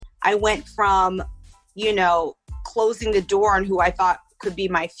I went from, closing the door on who I thought could be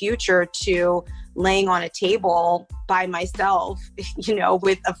my future to laying on a table by myself,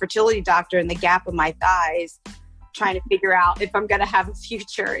 with a fertility doctor in the gap of my thighs, trying to figure out if I'm going to have a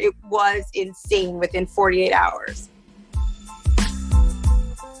future. It was insane within 48 hours.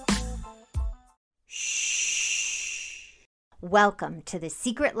 Welcome to the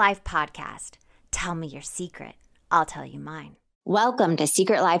Secret Life Podcast. Tell me your secret. I'll tell you mine. Welcome to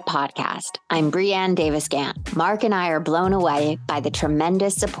Secret Life Podcast. I'm Brianne Davis-Gant. Mark and I are blown away by the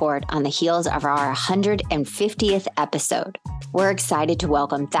tremendous support on the heels of our 150th episode. We're excited to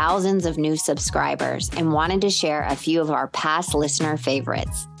welcome thousands of new subscribers and wanted to share a few of our past listener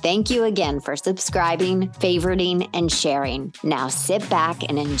favorites. Thank you again for subscribing, favoriting, and sharing. Now sit back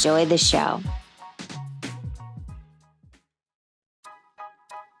and enjoy the show.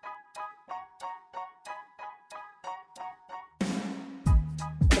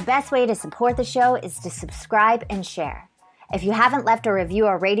 The best way to support the show is to subscribe and share. If you haven't left a review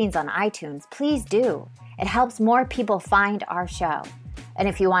or ratings on iTunes, please do. It helps more people find our show. And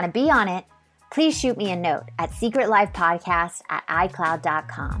if you want to be on it, please shoot me a note at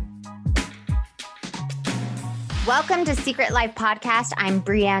secretlifepodcast@icloud.com. Welcome to Secret Life Podcast. I'm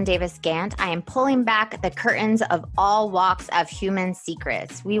Brianne Davis-Gant. I am pulling back the curtains of all walks of human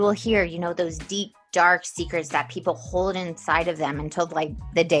secrets. We will hear, those deep, dark secrets that people hold inside of them until the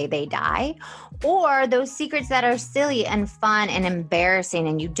day they die, or those secrets that are silly and fun and embarrassing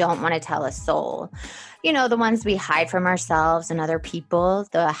and you don't want to tell a soul. The ones we hide from ourselves and other people,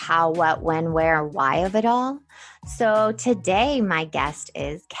 the how, what, when, where, why of it all. So today my guest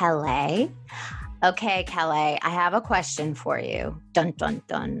is Kellee. Okay, Kellee, I have a question for you. Dun, dun,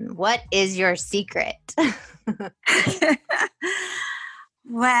 dun. What is your secret?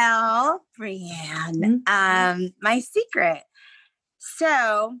 Well, Brianne, my secret.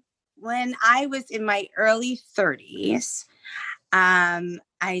 So when I was in my early 30s,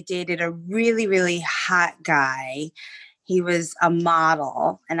 I dated a really, really hot guy. He was a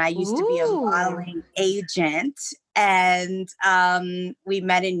model, and I used to be a modeling agent. And we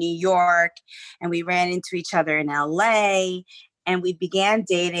met in New York, and we ran into each other in LA, and we began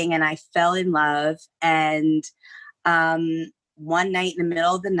dating, and I fell in love. And one night in the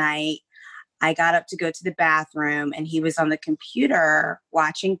middle of the night, I got up to go to the bathroom, and he was on the computer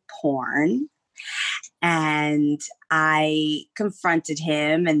watching porn. And I confronted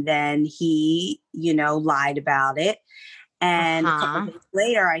him, and then he, lied about it. And a couple days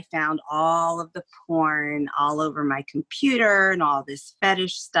later, I found all of the porn all over my computer and all this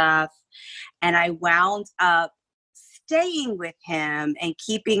fetish stuff. And I wound up staying with him and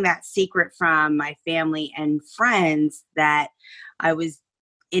keeping that secret from my family and friends that I was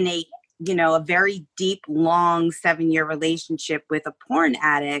in a very deep, long 7-year relationship with a porn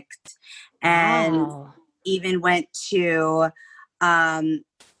addict, and even went to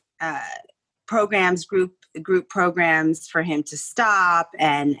group programs for him to stop,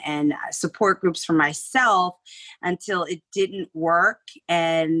 and support groups for myself until it didn't work.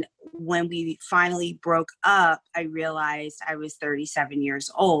 And when we finally broke up, I realized I was 37 years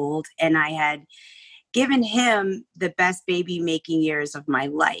old, and I had given him the best baby making years of my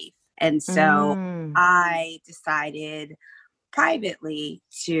life. And so I decided privately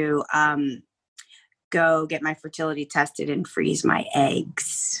to go get my fertility tested and freeze my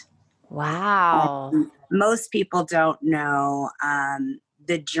eggs. Wow. Most people don't know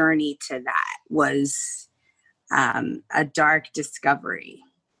the journey to that was a dark discovery.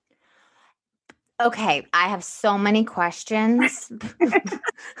 Okay, I have so many questions.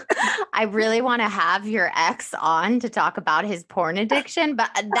 I really want to have your ex on to talk about his porn addiction,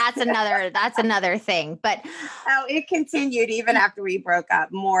 but that's another thing. But it continued even after we broke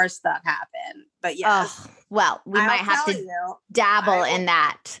up. More stuff happened. But yes. Well, we might have to dabble in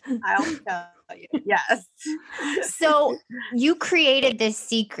that. I'll tell you. Yes. So you created this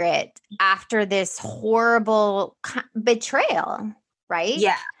secret after this horrible betrayal, right?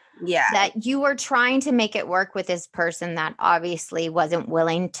 Yeah. Yeah. That you were trying to make it work with this person that obviously wasn't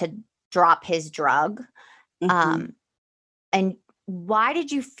willing to drop his drug. And why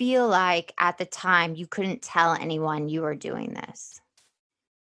did you feel like at the time you couldn't tell anyone you were doing this?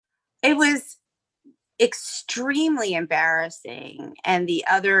 It was extremely embarrassing. And the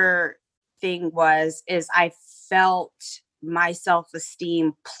other thing is I felt my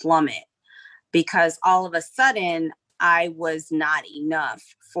self-esteem plummet because all of a sudden I was not enough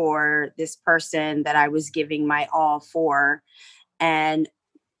for this person that I was giving my all for. And,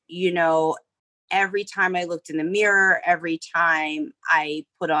 every time I looked in the mirror, every time I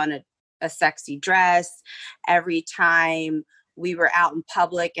put on a sexy dress, every time we were out in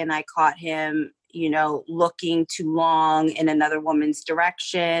public and I caught him, looking too long in another woman's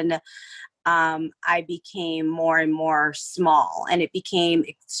direction, I became more and more small, and it became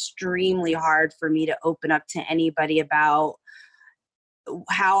extremely hard for me to open up to anybody about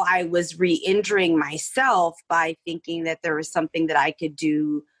how I was re-injuring myself by thinking that there was something that I could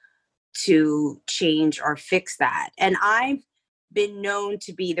do to change or fix that. And I've been known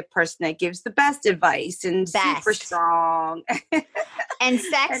to be the person that gives the best advice and super strong. And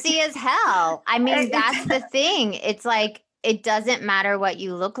sexy as hell. I mean, that's the thing. It's like, it doesn't matter what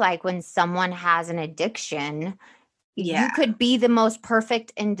you look like when someone has an addiction. Yeah. You could be the most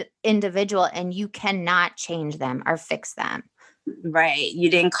perfect individual and you cannot change them or fix them. Right. You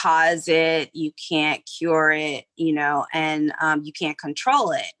didn't cause it. You can't cure it, and you can't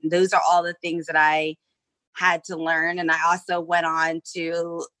control it. Those are all the things that I had to learn. And I also went on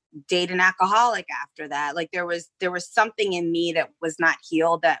to date an alcoholic after that. Like there was something in me that was not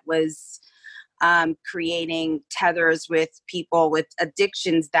healed, that was creating tethers with people with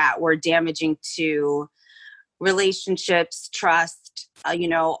addictions that were damaging to relationships, trust,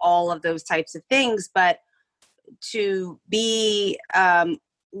 all of those types of things. But to be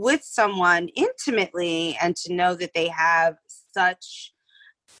with someone intimately and to know that they have such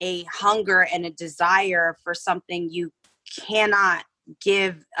a hunger and a desire for something you cannot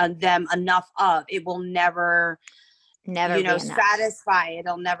give them enough of, it will never satisfy.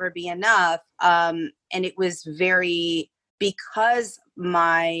 It'll never be enough. And it was because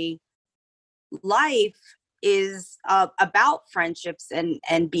my life is about friendships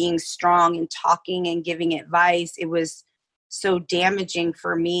and being strong and talking and giving advice. It was so damaging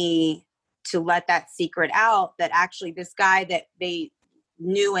for me to let that secret out, that actually this guy that they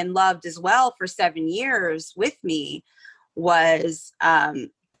knew and loved as well for 7 years with me was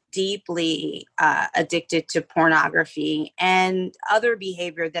deeply addicted to pornography and other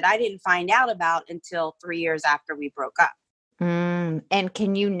behavior that I didn't find out about until 3 years after we broke up. And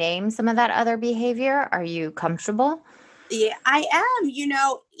can you name some of that other behavior? Are you comfortable? Yeah, I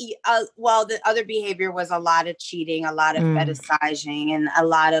am. Well, the other behavior was a lot of cheating, a lot of fetishizing, and a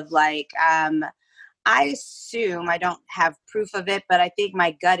lot of I assume, I don't have proof of it, but I think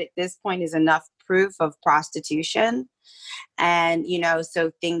my gut at this point is enough proof of prostitution. And,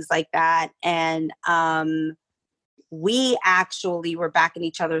 so things like that. And we actually were back in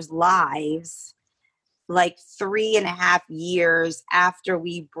each other's lives like 3.5 years after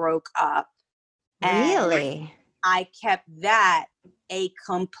we broke up. Really? And I kept that a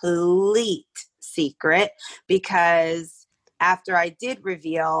complete secret, because after I did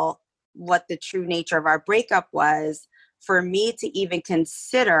reveal what the true nature of our breakup was, for me to even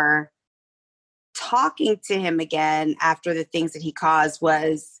consider talking to him again after the things that he caused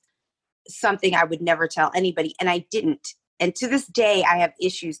was something I would never tell anybody. And I didn't. And to this day, I have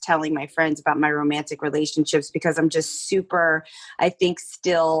issues telling my friends about my romantic relationships, because I'm just super, I think,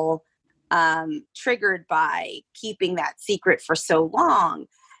 still triggered by keeping that secret for so long.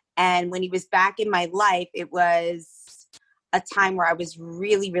 And when he was back in my life, it was a time where I was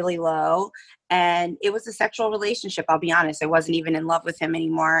really, really low. And it was a sexual relationship. I'll be honest. I wasn't even in love with him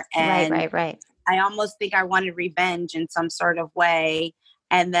anymore. And right. I almost think I wanted revenge in some sort of way.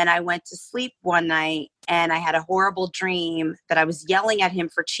 And then I went to sleep one night and I had a horrible dream that I was yelling at him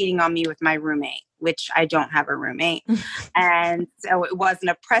for cheating on me with my roommate, which I don't have a roommate. And so it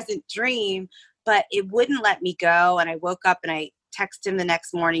wasn't a pleasant dream, but it wouldn't let me go. And I woke up and I texted him the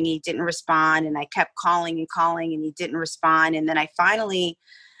next morning. He didn't respond. And I kept calling and he didn't respond. And then I finally,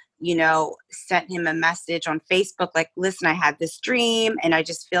 sent him a message on Facebook, like, listen, I had this dream and I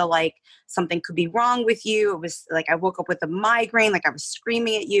just feel like something could be wrong with you. It was like I woke up with a migraine, like I was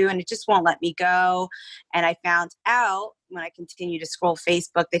screaming at you and it just won't let me go. And I found out when I continued to scroll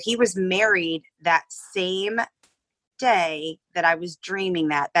Facebook that he was married that same day that I was dreaming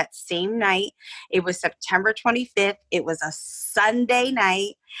that same night. It was September 25th. It was a Sunday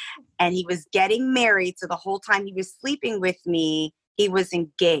night and he was getting married. So the whole time he was sleeping with me, he was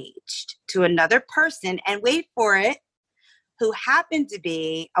engaged to another person, and wait for it, who happened to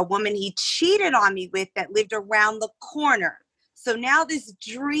be a woman he cheated on me with that lived around the corner. So now this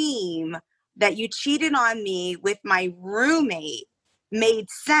dream that you cheated on me with my roommate made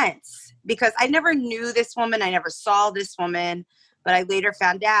sense, because I never knew this woman. I never saw this woman, but I later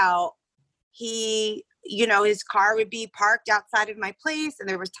found out he, his car would be parked outside of my place. And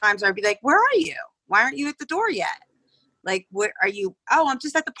there was times where I'd be like, where are you? Why aren't you at the door yet? Like, where are you? Oh, I'm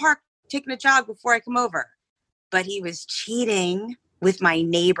just at the park taking a jog before I come over. But he was cheating with my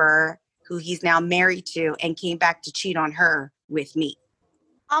neighbor, who he's now married to, and came back to cheat on her with me.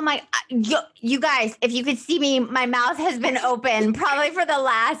 Oh my, you guys, if you could see me, my mouth has been open probably for the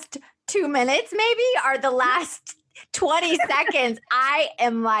last 2 minutes, maybe, or the last 20 seconds. I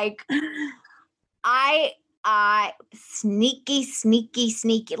am like, sneaky.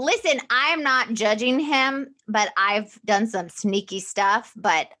 Listen, I'm not judging him, but I've done some sneaky stuff,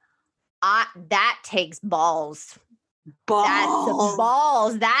 but that takes balls. That's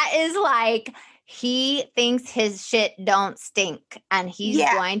balls. That is like, he thinks his shit don't stink, and he's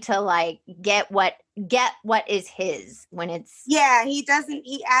going to like get what is his when it's. Yeah, he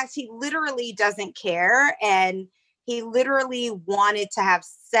literally doesn't care. And he literally wanted to have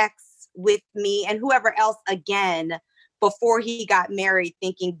sex with me and whoever else again before he got married,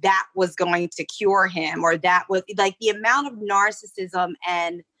 thinking that was going to cure him, or that was like the amount of narcissism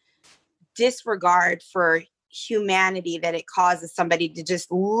and disregard for humanity that it causes somebody to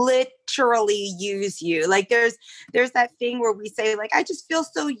just literally use you. Like there's that thing where we say like, I just feel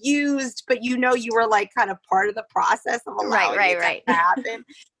so used, but you were like kind of part of the process of allowing it to happen.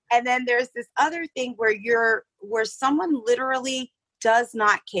 And then there's this other thing where someone literally does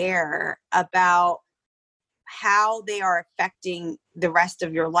not care about how they are affecting the rest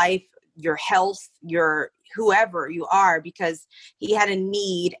of your life, your health, your whoever you are, because he had a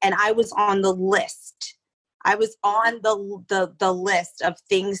need. And I was on the list. I was on the list of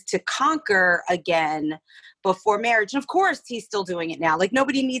things to conquer again before marriage. And of course, he's still doing it now. Like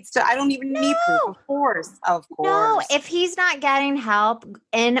nobody needs to, I don't even need proof. Of course. No, if he's not getting help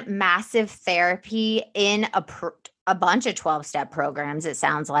in massive therapy, in a bunch of 12-step programs, it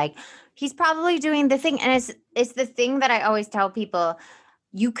sounds like he's probably doing the thing. And it's the thing that I always tell people.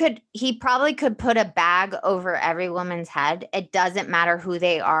 He probably could put a bag over every woman's head. It doesn't matter who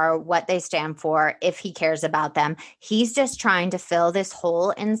they are, what they stand for, if he cares about them. He's just trying to fill this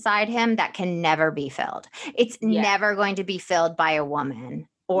hole inside him that can never be filled. It's never going to be filled by a woman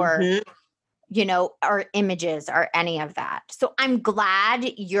or, or images or any of that. So I'm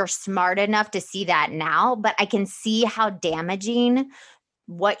glad you're smart enough to see that now, but I can see how damaging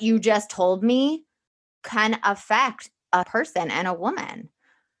what you just told me can affect a person and a woman.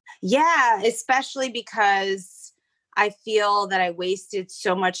 Yeah, especially because I feel that I wasted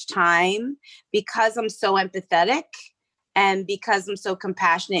so much time because I'm so empathetic and because I'm so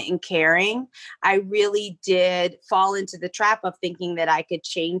compassionate and caring. I really did fall into the trap of thinking that I could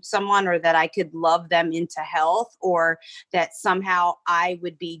change someone, or that I could love them into health, or that somehow I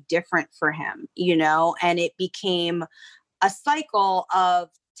would be different for him, and it became a cycle of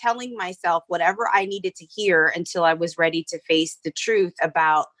telling myself whatever I needed to hear until I was ready to face the truth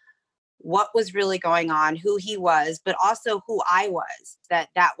about what was really going on, who he was, but also who I was,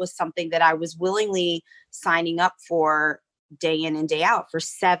 that was something that I was willingly signing up for day in and day out for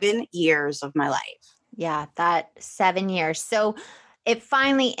 7 years of my life. Yeah, that 7 years. So it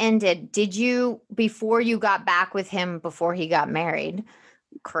finally ended. Did you, before you got back with him, before he got married?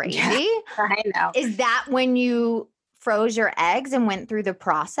 Crazy. Yeah, I know. Is that when you froze your eggs and went through the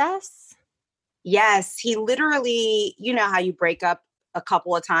process? Yes. He literally, you know how you break up a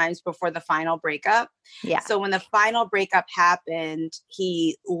couple of times before the final breakup. Yeah. So when the final breakup happened,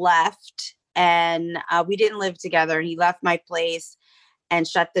 he left, and we didn't live together. He left my place and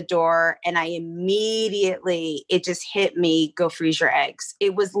shut the door. And I immediately, it just hit me, go freeze your eggs.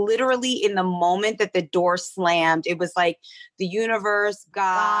 It was literally in the moment that the door slammed. It was like the universe,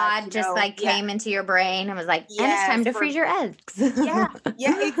 God just came into your brain and was like, and it's time to freeze your eggs. Yeah,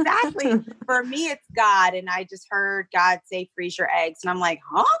 exactly. For me, it's God. And I just heard God say, freeze your eggs. And I'm like,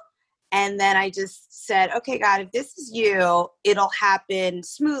 huh? And then I just said, okay, God, if this is you, it'll happen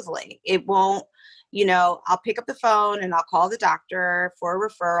smoothly. It won't, I'll pick up the phone and I'll call the doctor for a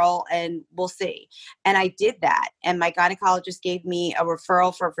referral and we'll see. And I did that. And my gynecologist gave me a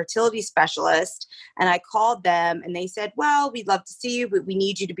referral for a fertility specialist. And I called them and they said, well, we'd love to see you, but we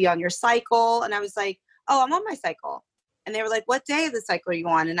need you to be on your cycle. And I was like, oh, I'm on my cycle. And they were like, what day of the cycle are you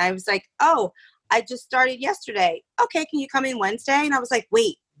on? And I was like, oh, I just started yesterday. Okay, can you come in Wednesday? And I was like,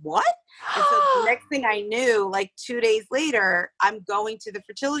 wait, what? And so the next thing I knew, like 2 days later, I'm going to the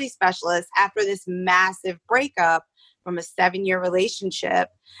fertility specialist after this massive breakup from a 7-year relationship.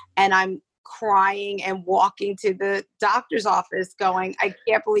 And I'm crying and walking to the doctor's office going, I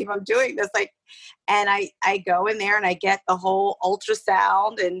can't believe I'm doing this. And I go in there and I get the whole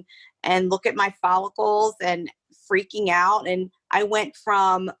ultrasound and look at my follicles and freaking out. And I went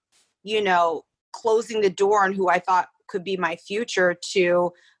from, closing the door on who I thought could be my future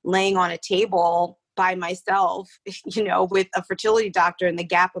to laying on a table by myself, with a fertility doctor in the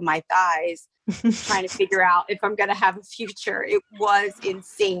gap of my thighs, trying to figure out if I'm going to have a future. It was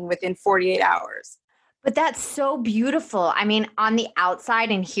insane within 48 hours. But that's so beautiful. I mean, on the outside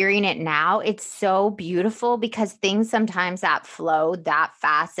and hearing it now, it's so beautiful because things sometimes that flow that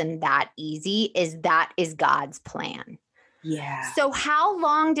fast and that easy that is God's plan. Yeah. So how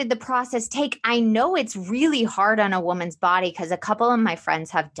long did the process take? I know it's really hard on a woman's body because a couple of my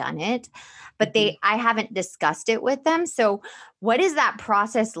friends have done it, but I haven't discussed it with them. So what is that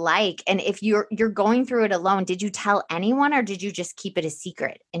process like? And if you're going through it alone, did you tell anyone or did you just keep it a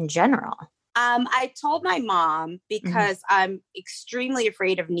secret in general? I told my mom because I'm extremely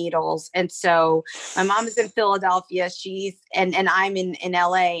afraid of needles. And so my mom is in Philadelphia. And I'm in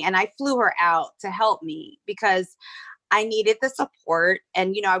LA, and I flew her out to help me because I needed the support.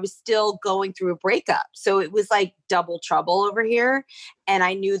 And, I was still going through a breakup. So it was like double trouble over here. And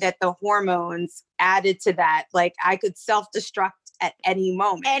I knew that the hormones added to that. Like I could self-destruct at any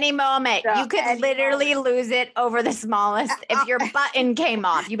moment. Any moment. So you could literally lose it over the smallest. If your button came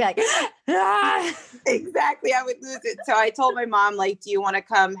off, you'd be like, ah. Exactly. I would lose it. So I told my mom, like, do you want to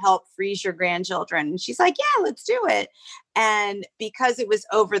come help freeze your grandchildren? And she's like, yeah, let's do it. And because it was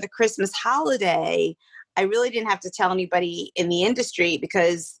over the Christmas holiday, I really didn't have to tell anybody in the industry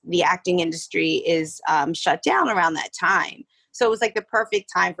because the acting industry is shut down around that time. So it was like the perfect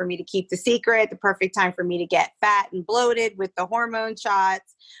time for me to keep the secret, the perfect time for me to get fat and bloated with the hormone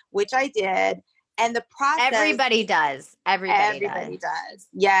shots, which I did. And the process. Everybody does. Everybody does.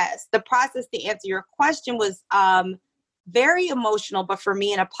 Yes. The process, to answer your question, was very emotional, but for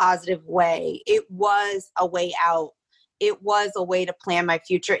me in a positive way. It was a way out. It was a way to plan my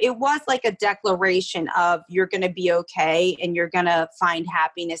future. It was like a declaration of you're going to be okay and you're going to find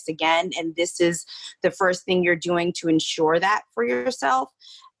happiness again. And this is the first thing you're doing to ensure that for yourself.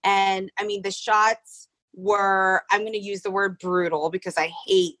 And I mean, the shots were, I'm going to use the word brutal because I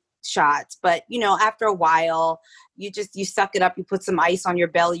hate shots, but after a while, you suck it up, you put some ice on your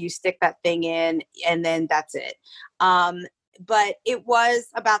belly, you stick that thing in, and then that's it. But it was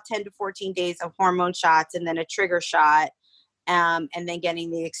about 10 to 14 days of hormone shots and then a trigger shot, and then getting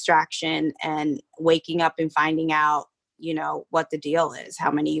the extraction and waking up and finding out, what the deal is,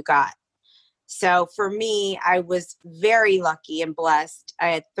 how many you got. So for me, I was very lucky and blessed. I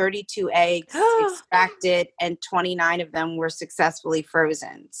had 32 eggs extracted and 29 of them were successfully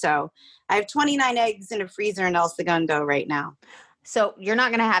frozen. So I have 29 eggs in a freezer in El Segundo right now. So you're not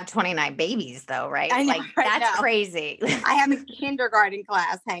going to have 29 babies though, right? I know, like that's crazy. I have a kindergarten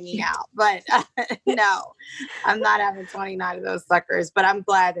class hanging out, but no, I'm not having 29 of those suckers, but I'm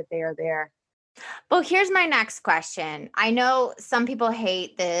glad that they are there. Well, here's my next question. I know some people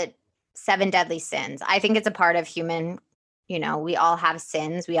hate the 7 deadly sins. I think it's a part of human, we all have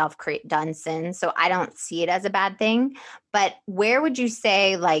sins. We all have done sins. So I don't see it as a bad thing. But where would you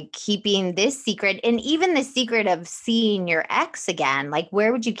say like keeping this secret and even the secret of seeing your ex again, like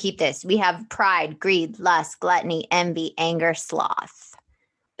where would you keep this? We have pride, greed, lust, gluttony, envy, anger, sloth.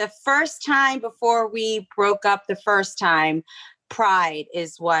 The first time before we broke up the first time, pride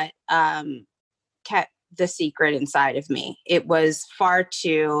is what kept the secret inside of me. It was far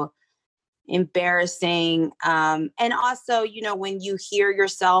too embarrassing. And also, when you hear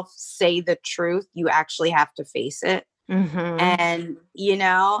yourself say the truth, you actually have to face it. And,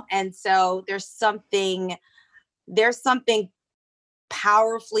 and so there's something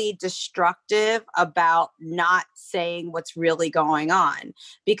powerfully destructive about not saying what's really going on,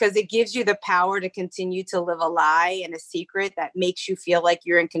 because it gives you the power to continue to live a lie and a secret that makes you feel like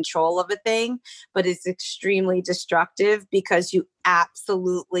you're in control of a thing, but it's extremely destructive because you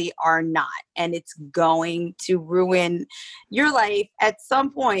absolutely are not. And it's going to ruin your life. At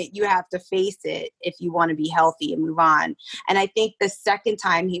some point, you have to face it if you want to be healthy and move on. And I think the second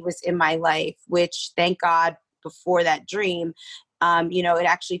time he was in my life, which thank God before that dream, it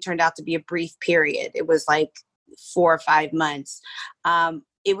actually turned out to be a brief period. It was like 4 or 5 months.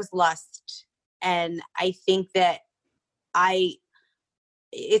 It was lust. And I think that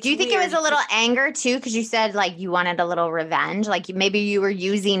do you think it was a little anger too? Because you said like you wanted a little revenge, like maybe you were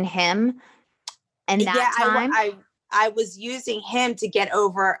using him in that time? I was using him to get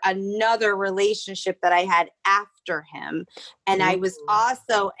over another relationship that I had after him. And I was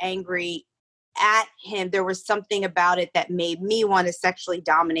also angry at him. There was something about it that made me want to sexually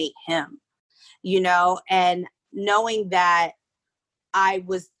dominate him, and knowing that I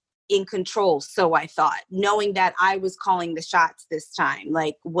was in control. So I thought, knowing that I was calling the shots this time,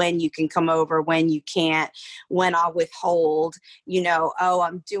 like when you can come over, when you can't, when I'll withhold,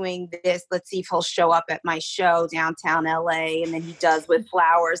 I'm doing this. Let's see if he'll show up at my show downtown LA. And then he does with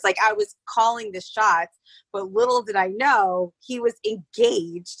flowers. Like I was calling the shots, but little did I know he was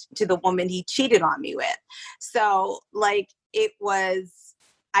engaged to the woman he cheated on me with. So like it was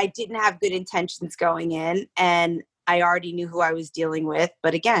I didn't have good intentions going in, and I already knew who I was dealing with.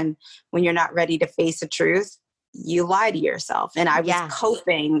 But again, when you're not ready to face the truth, you lie to yourself. And I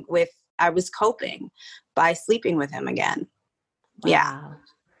was coping by sleeping with him again. Wow.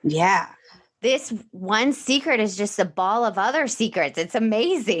 Yeah. This one secret is just a ball of other secrets. It's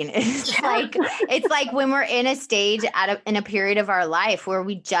amazing. It's like when we're in a stage in a period of our life where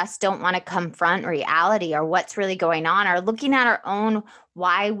we just don't want to confront reality or what's really going on, or looking at our own,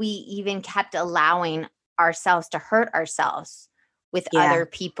 why we even kept allowing ourselves to hurt ourselves with other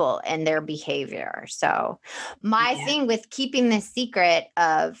people and their behavior. So my thing with keeping this secret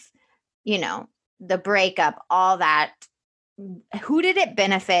of, the breakup, all that, who did it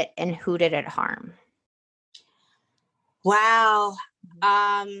benefit and who did it harm? Wow.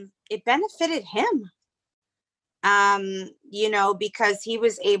 It benefited him. Because he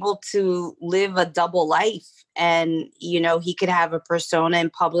was able to live a double life, and, he could have a persona in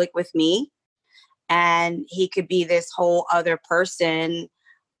public with me, and he could be this whole other person,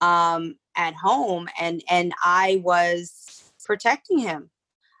 at home. And I was protecting him,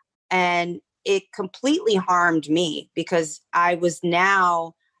 and it completely harmed me because I was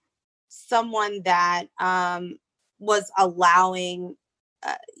now someone that, was allowing,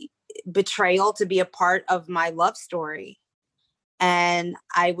 betrayal to be a part of my love story. And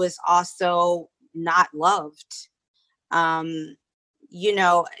I was also not loved.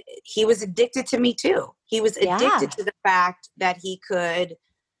 He was addicted to me too. He was addicted to the fact that he could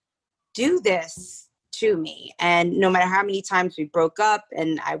do this to me. And no matter how many times we broke up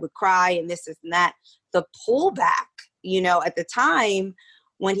and I would cry and this and that, the pullback, at the time,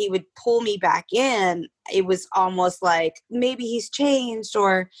 when he would pull me back in, it was almost like maybe he's changed,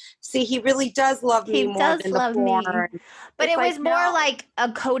 or see, he really does love me more than the porn. But it was more like a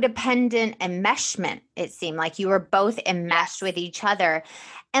codependent enmeshment. It seemed like you were both enmeshed with each other.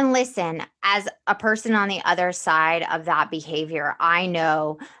 And listen, as a person on the other side of that behavior, I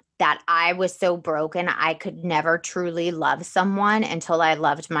know that I was so broken, I could never truly love someone until I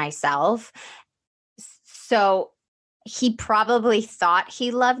loved myself. So he probably thought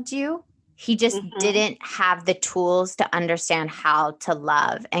he loved you. He just didn't have the tools to understand how to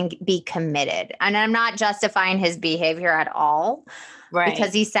love and be committed. And I'm not justifying his behavior at all,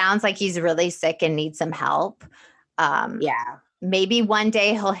 because he sounds like he's really sick and needs some help. Maybe one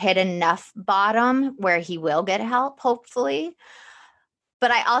day he'll hit enough bottom where he will get help, hopefully. But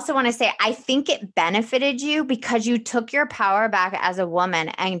I also want to say, I think it benefited you because you took your power back as a woman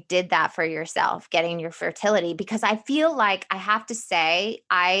and did that for yourself, getting your fertility. Because I feel like, I have to say,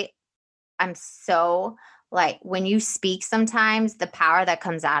 I'm so, like, when you speak sometimes, the power that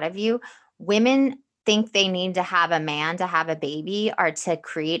comes out of you, women think they need to have a man to have a baby or to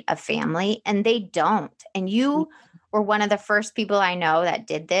create a family, and they don't. And you were one of the first people I know that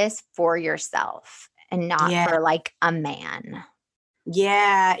did this for yourself and not for like a man.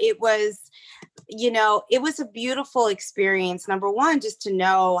 Yeah, it was a beautiful experience. Number one, just to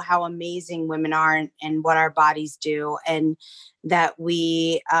know how amazing women are and what our bodies do, and that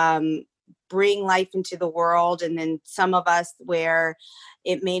we bring life into the world. And then some of us, where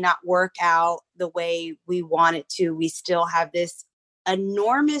it may not work out the way we want it to, we still have this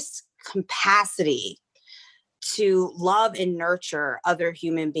enormous capacity to love and nurture other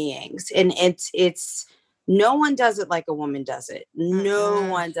human beings. And it's no one does it like a woman does it. No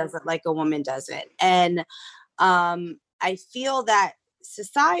one does it like a woman does it. And I feel that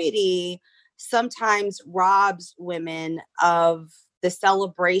society sometimes robs women of the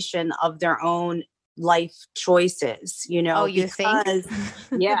celebration of their own life choices, you think?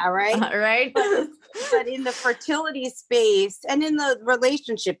 Yeah, right. Right. But in the fertility space and in the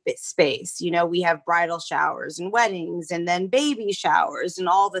relationship space, we have bridal showers and weddings and then baby showers and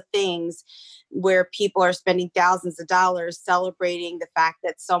all the things where people are spending thousands of dollars celebrating the fact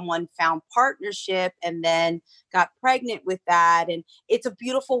that someone found partnership and then got pregnant with that. And it's a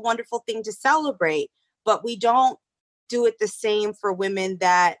beautiful, wonderful thing to celebrate, but we don't do it the same for women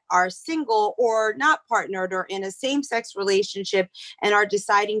that are single or not partnered or in a same-sex relationship and are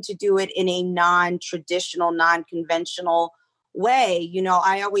deciding to do it in a non-traditional, non-conventional way.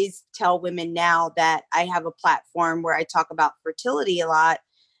 I always tell women now that I have a platform where I talk about fertility a lot,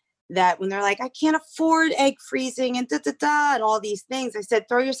 that when they're like, I can't afford egg freezing and and all these things, I said,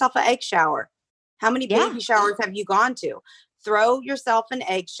 throw yourself an egg shower. How many baby showers have you gone to? Throw yourself an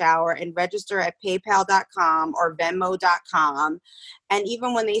egg shower and register at paypal.com or venmo.com. And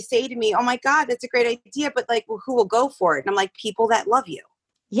even when they say to me, oh my God, that's a great idea, but like, well, who will go for it? And I'm like, people that love you.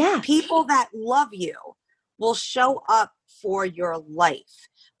 Yeah. People that love you will show up for your life.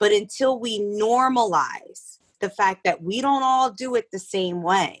 But until we normalize the fact that we don't all do it the same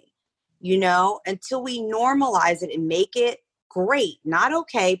way, until we normalize it and make it great, not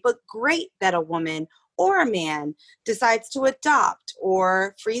okay, but great that a woman or a man decides to adopt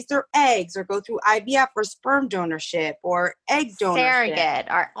or freeze their eggs or go through IVF or sperm donorship or egg donorship. Surrogate,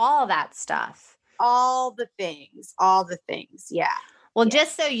 or all that stuff. All the things. Yeah. Well,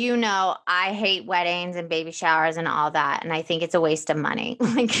 just so you know, I hate weddings and baby showers and all that. And I think it's a waste of money. So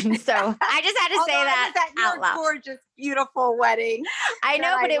I just had to say that out loud. Gorgeous, beautiful wedding. I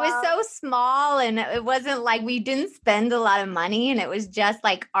know, but it was so small and it wasn't like we didn't spend a lot of money and it was just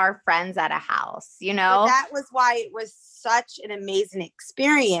like our friends at a house, But that was why it was such an amazing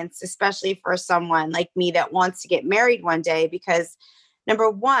experience, especially for someone like me that wants to get married one day, because number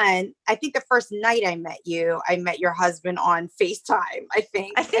one, I think the first night I met your husband on FaceTime, I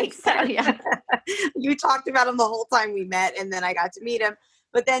think so, yeah. You talked about him the whole time we met, and then I got to meet him.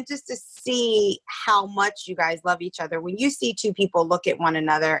 But then just to see how much you guys love each other, when you see two people look at one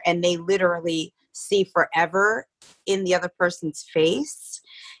another and they literally see forever in the other person's face,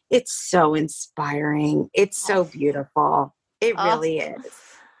 it's so inspiring. It's so beautiful. It really is.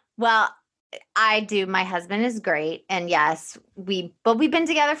 Well, I do. My husband is great. And yes, we've been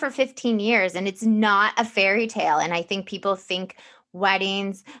together for 15 years and it's not a fairy tale. And I think people think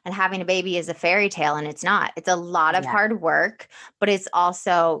weddings and having a baby is a fairy tale, and it's not. It's a lot of hard work, but it's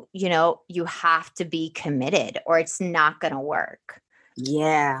also, you have to be committed or it's not going to work.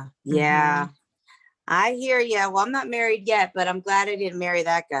 Yeah. Yeah. Mm-hmm. I hear you. Well, I'm not married yet, but I'm glad I didn't marry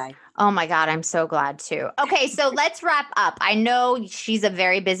that guy. Oh my God, I'm so glad too. Okay, so let's wrap up. I know she's a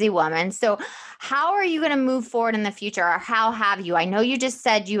very busy woman. So how are you going to move forward in the future, or how have you? I know you just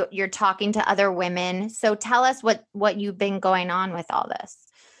said you're talking to other women. So tell us what you've been going on with all this.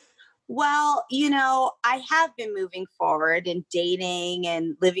 Well, I have been moving forward and dating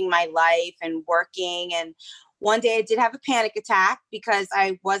and living my life and working. And one day I did have a panic attack because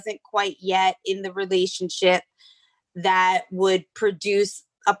I wasn't quite yet in the relationship that would produce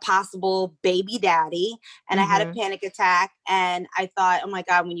a possible baby daddy. And I had a panic attack and I thought, oh my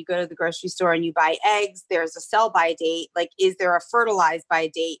God, when you go to the grocery store and you buy eggs, there's a sell by date. Like, is there a fertilize by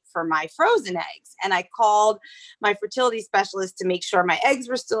date for my frozen eggs? And I called my fertility specialist to make sure my eggs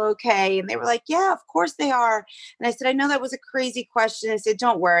were still okay. And they were like, yeah, of course they are. And I said, I know that was a crazy question. I said,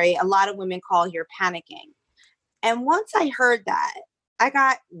 don't worry. A lot of women call here panicking. And once I heard that, I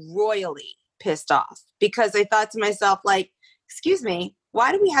got royally pissed off because I thought to myself, like, excuse me,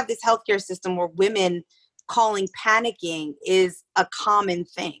 why do we have this healthcare system where women calling panicking is a common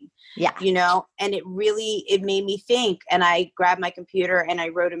thing? Yeah. And it made me think. And I grabbed my computer and I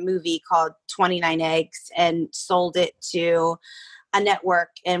wrote a movie called 29 Eggs and sold it to a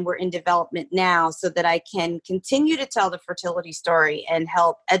network, and we're in development now so that I can continue to tell the fertility story and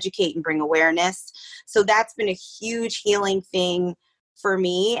help educate and bring awareness. So that's been a huge healing thing for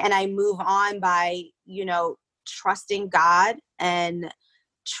me. And I move on by, trusting God and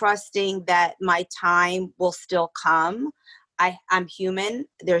trusting that my time will still come. I'm human.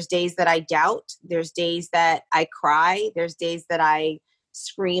 There's days that I doubt. There's days that I cry. There's days that I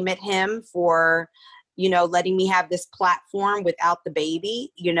scream at him for letting me have this platform without the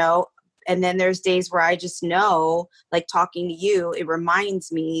baby, and then there's days where I just know, like talking to you, it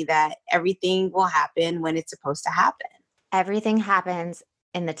reminds me that everything will happen when it's supposed to happen. Everything happens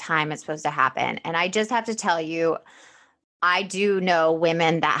in the time it's supposed to happen. And I just have to tell you, I do know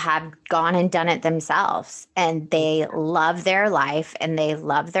women that have gone and done it themselves, and they love their life and they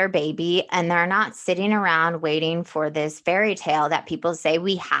love their baby, and they're not sitting around waiting for this fairy tale that people say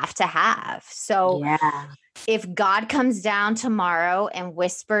we have to have. So if God comes down tomorrow and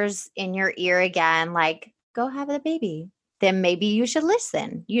whispers in your ear again, like, go have the baby, then maybe you should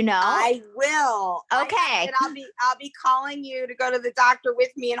listen, I will. Okay. I'll be calling you to go to the doctor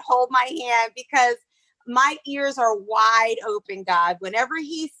with me and hold my hand, because my ears are wide open, God. Whenever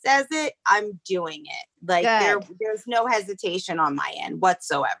he says it, I'm doing it. Like there's no hesitation on my end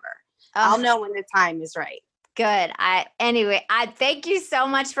whatsoever. I'll know when the time is right. Good. I thank you so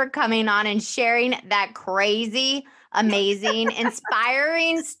much for coming on and sharing that crazy, amazing,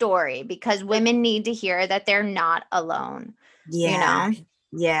 inspiring story, because women need to hear that they're not alone. Yeah.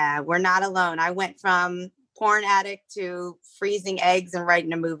 Yeah, we're not alone. I went from porn addict to freezing eggs and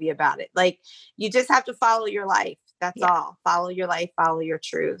writing a movie about it. Like, you just have to follow your life. That's all. Follow your life, follow your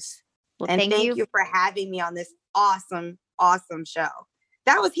truth. Well, and thank you for having me on this awesome, awesome show.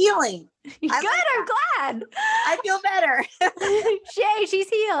 That was healing. Good. I'm glad. I feel better. Shay, she's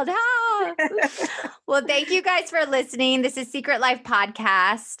healed. Oh. Well, thank you guys for listening. This is Secret Life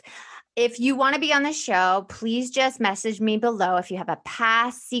Podcast. If you want to be on the show, please just message me below if you have a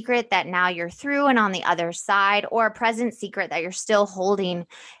past secret that now you're through and on the other side, or a present secret that you're still holding.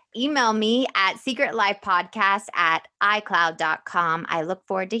 Email me at secretlifepodcast@icloud.com. I look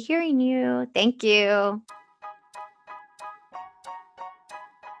forward to hearing you. Thank you.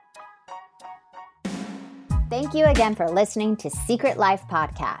 Thank you again for listening to Secret Life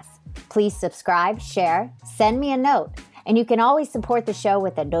Podcast. Please subscribe, share, send me a note, and you can always support the show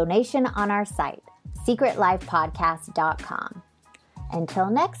with a donation on our site, secretlifepodcast.com. Until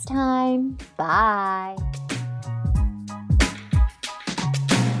next time, bye.